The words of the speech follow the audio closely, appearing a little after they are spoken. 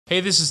Hey,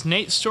 this is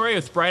Nate Story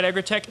with Bright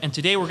Agritech, and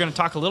today we're going to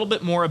talk a little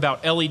bit more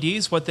about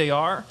LEDs, what they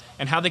are,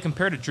 and how they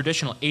compare to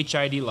traditional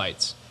HID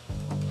lights.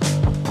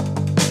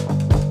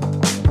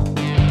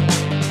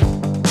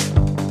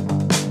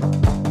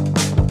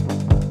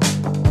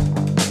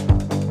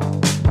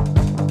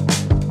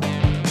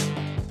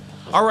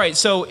 All right,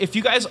 so if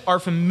you guys are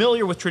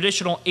familiar with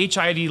traditional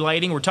HID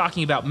lighting, we're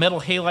talking about metal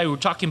halide, we're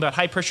talking about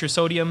high pressure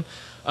sodium,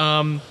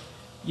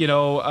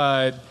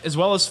 as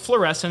well as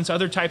fluorescence,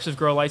 other types of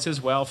grow lights as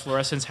well,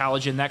 fluorescence,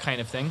 halogen, that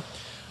kind of thing.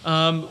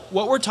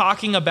 What we're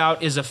talking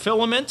about is a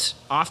filament,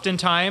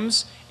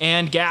 oftentimes,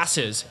 and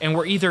gases, and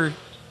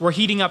we're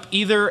heating up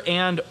either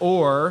and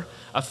or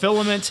a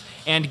filament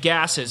and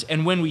gases.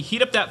 And when we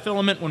heat up that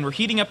filament, when we're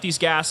heating up these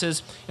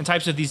gases and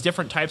these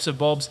different types of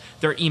bulbs,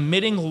 they're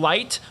emitting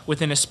light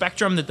within a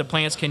spectrum that the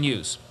plants can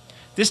use.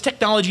 This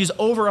technology is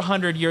over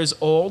 100 years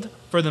old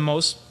for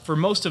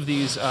most of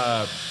these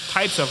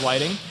types of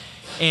lighting,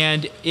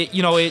 and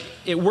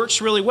it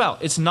works really well.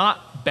 It's not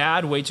a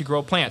bad way to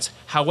grow plants.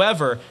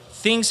 However,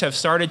 things have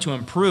started to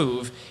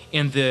improve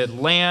in the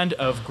land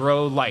of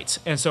grow lights.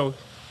 And so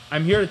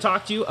I'm here to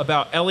talk to you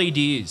about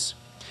LEDs.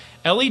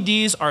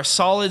 LEDs are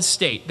solid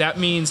state. That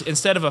means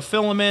instead of a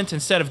filament,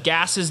 instead of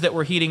gases that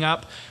we're heating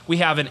up, we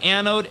have an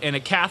anode and a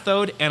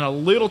cathode and a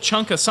little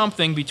chunk of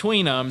something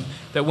between them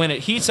that when it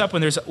heats up,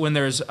 when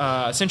there's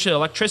essentially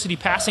electricity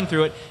passing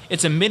through it,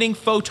 it's emitting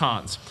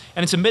photons.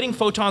 And it's emitting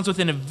photons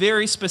within a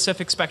very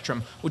specific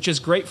spectrum, which is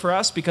great for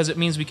us because it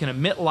means we can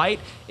emit light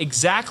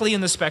exactly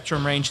in the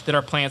spectrum range that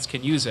our plants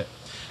can use it.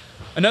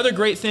 Another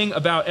great thing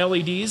about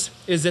LEDs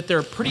is that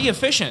they're pretty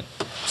efficient.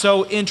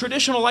 So in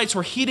traditional lights,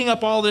 we're heating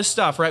up all this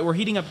stuff, right? We're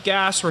heating up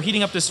gas, we're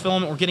heating up this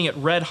filament, we're getting it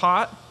red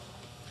hot.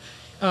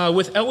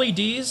 With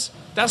LEDs,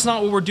 that's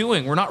not what we're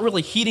doing. We're not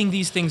really heating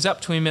these things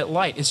up to emit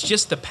light. It's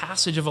just the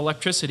passage of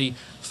electricity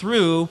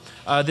through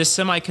this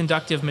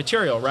semiconductive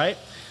material, right?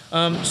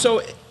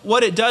 So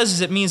what it does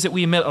is it means that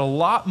we emit a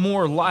lot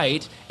more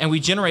light and we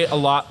generate a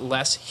lot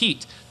less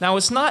heat. Now,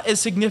 it's not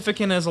as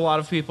significant as a lot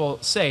of people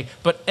say,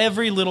 but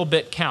every little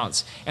bit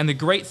counts. And the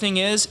great thing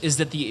is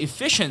that the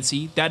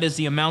efficiency, that is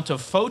the amount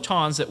of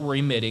photons that we're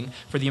emitting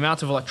for the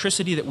amount of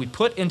electricity that we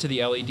put into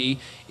the LED,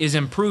 is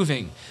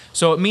improving.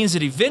 So it means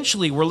that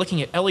eventually we're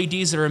looking at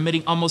LEDs that are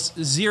emitting almost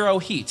zero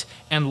heat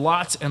and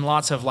lots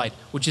of light,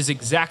 which is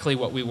exactly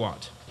what we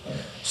want.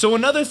 So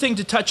another thing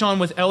to touch on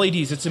with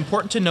LEDs, it's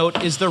important to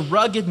note, is the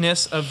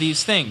ruggedness of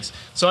these things.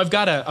 So I've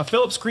got a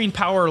Philips Green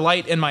Power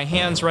light in my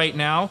hands right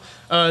now.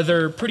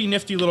 They're pretty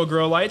nifty little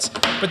grow lights,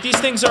 but these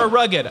things are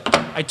rugged.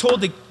 I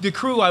told the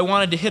crew I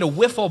wanted to hit a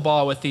wiffle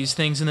ball with these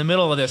things in the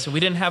middle of this, and we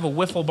didn't have a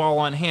wiffle ball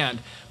on hand.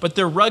 But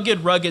they're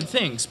rugged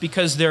things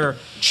because they're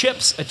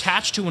chips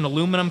attached to an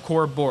aluminum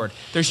core board.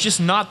 There's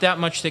just not that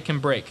much that can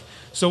break.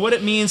 So what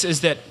it means is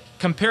that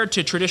compared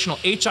to traditional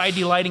HID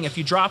lighting, if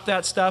you drop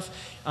that stuff,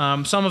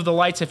 some of the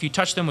lights, if you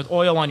touch them with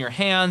oil on your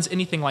hands,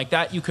 anything like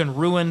that, you can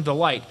ruin the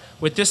light.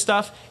 With this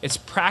stuff, it's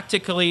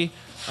practically,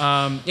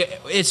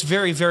 it's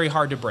very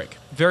hard to break.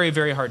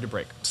 Very hard to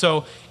break.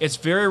 So it's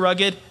very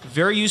rugged,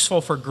 very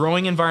useful for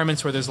growing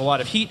environments where there's a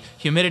lot of heat,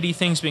 humidity,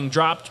 things being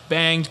dropped,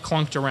 banged,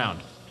 clunked around.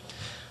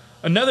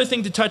 Another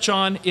thing to touch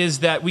on is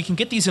that we can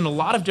get these in a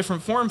lot of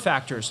different form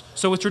factors.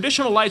 So with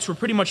traditional lights, we're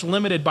pretty much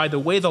limited by the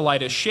way the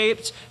light is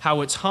shaped,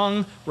 how it's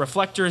hung,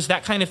 reflectors,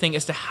 that kind of thing,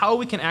 as to how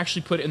we can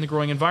actually put it in the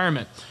growing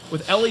environment.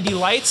 With LED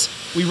lights,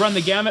 we run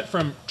the gamut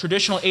from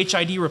traditional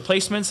HID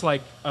replacements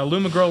like a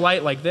LumiGrow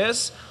light like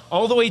this,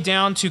 all the way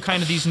down to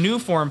kind of these new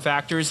form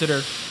factors that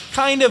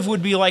are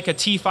would be like a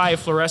T5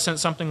 fluorescent,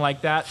 something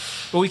like that,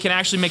 but we can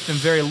actually make them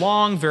very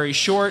long, very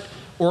short,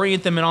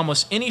 orient them in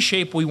almost any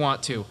shape we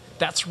want to.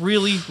 That's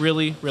really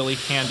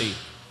handy.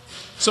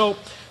 So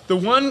the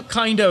one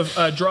kind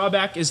of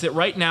drawback is that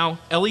right now,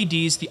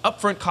 LEDs, the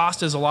upfront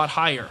cost is a lot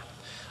higher.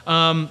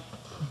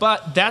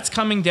 But that's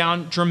coming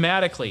down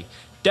dramatically.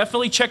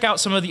 Definitely check out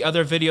some of the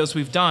other videos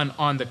we've done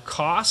on the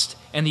cost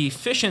and the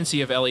efficiency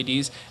of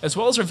LEDs, as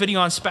well as our video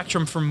on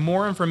Spectrum for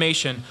more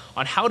information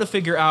on how to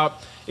figure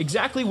out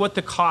exactly what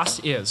the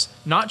cost is.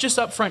 Not just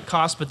upfront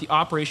cost, but the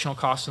operational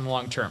cost in the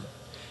long term.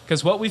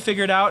 Because what we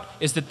figured out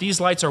is that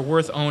these lights are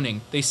worth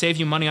owning. They save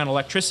you money on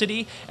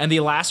electricity, and they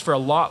last for a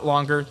lot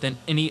longer than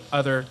any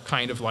other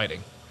kind of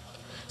lighting.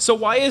 So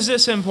why is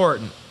this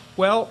important?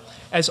 Well,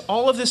 as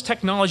all of this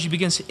technology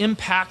begins to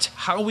impact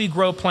how we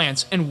grow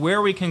plants and where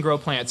we can grow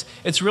plants,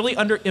 it's really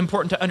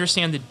important to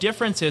understand the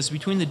differences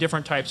between the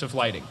different types of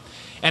lighting.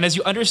 And as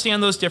you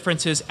understand those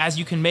differences, as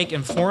you can make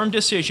informed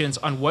decisions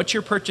on what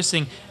you're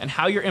purchasing and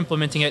how you're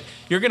implementing it,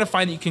 you're going to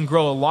find that you can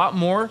grow a lot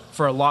more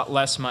for a lot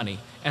less money.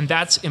 And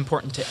that's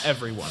important to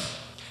everyone.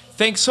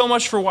 Thanks so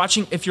much for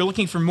watching. If you're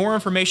looking for more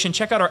information,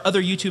 check out our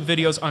other YouTube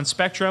videos on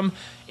Spectrum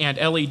and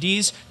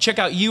LEDs. Check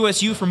out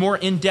USU for more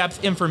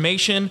in-depth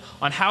information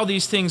on how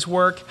these things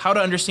work, how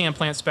to understand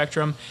plant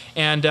spectrum,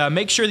 and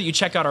make sure that you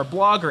check out our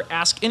blog or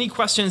ask any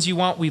questions you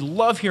want. We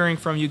love hearing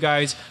from you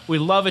guys. We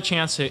love a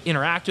chance to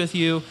interact with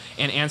you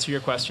and answer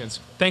your questions.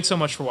 Thanks so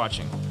much for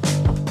watching.